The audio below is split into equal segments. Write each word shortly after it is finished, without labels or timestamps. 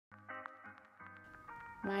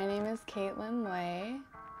My name is Kaitlyn Lay.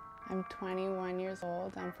 I'm 21 years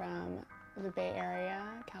old. I'm from the Bay Area,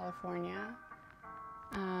 California.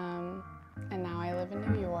 And now I live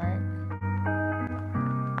in New York.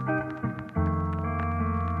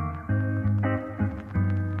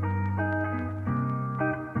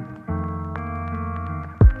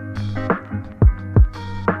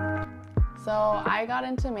 So I got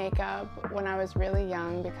into makeup when I was really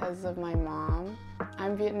young because of my mom.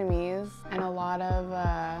 I'm Vietnamese, and a lot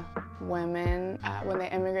of women, when they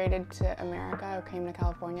immigrated to America or came to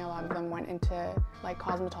California, a lot of them went into like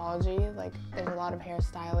cosmetology. Like there's a lot of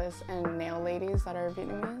hairstylists and nail ladies that are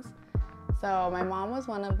Vietnamese. So my mom was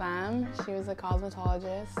one of them. She was a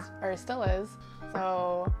cosmetologist, or still is.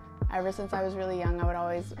 So ever since I was really young, I would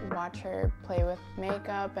always watch her play with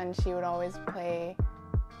makeup, and she would always play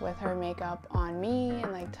with her makeup on me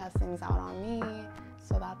and like test things out on me.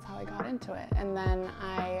 So that's how I got into it. And then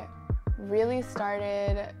I really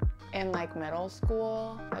started in like middle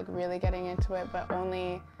school, like really getting into it, but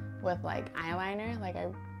only with like eyeliner. Like I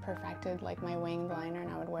perfected like my winged liner,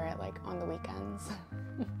 and I would wear it like on the weekends.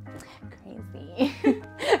 Crazy.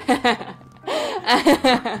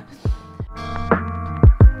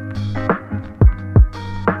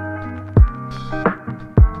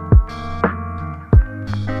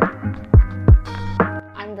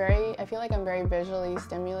 I feel like I'm very visually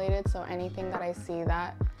stimulated, so anything that I see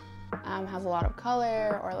that has a lot of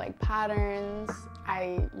color or like patterns,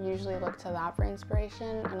 I usually look to that for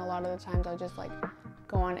inspiration. And a lot of the times I'll just like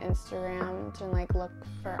go on Instagram to like look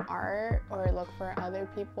for art or look for other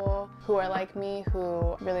people who are like me,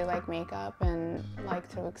 who really like makeup and like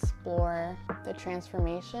to explore the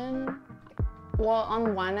transformation. Well,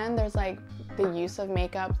 on one end, there's like the use of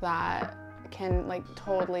makeup that can like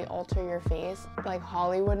totally alter your face, like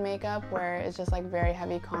Hollywood makeup, where it's just like very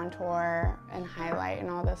heavy contour and highlight and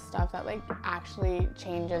all this stuff that like actually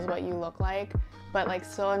changes what you look like, but like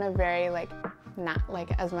still in a very like not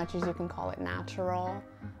like as much as you can call it natural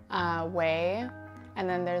way. And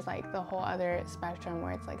then there's like the whole other spectrum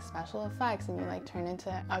where it's like special effects and you like turn into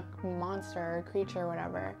a monster or a creature or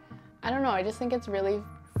whatever. I don't know, I just think it's really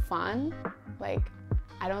fun. Like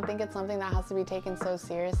I don't think it's something that has to be taken so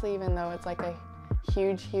seriously, even though it's like a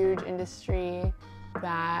huge industry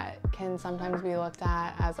that can sometimes be looked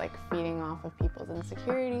at as like feeding off of people's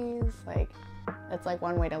insecurities. Like it's like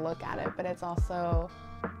one way to look at it, but it's also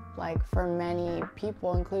like for many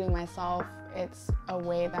people, including myself, it's a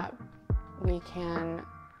way that we can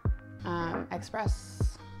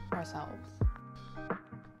express ourselves.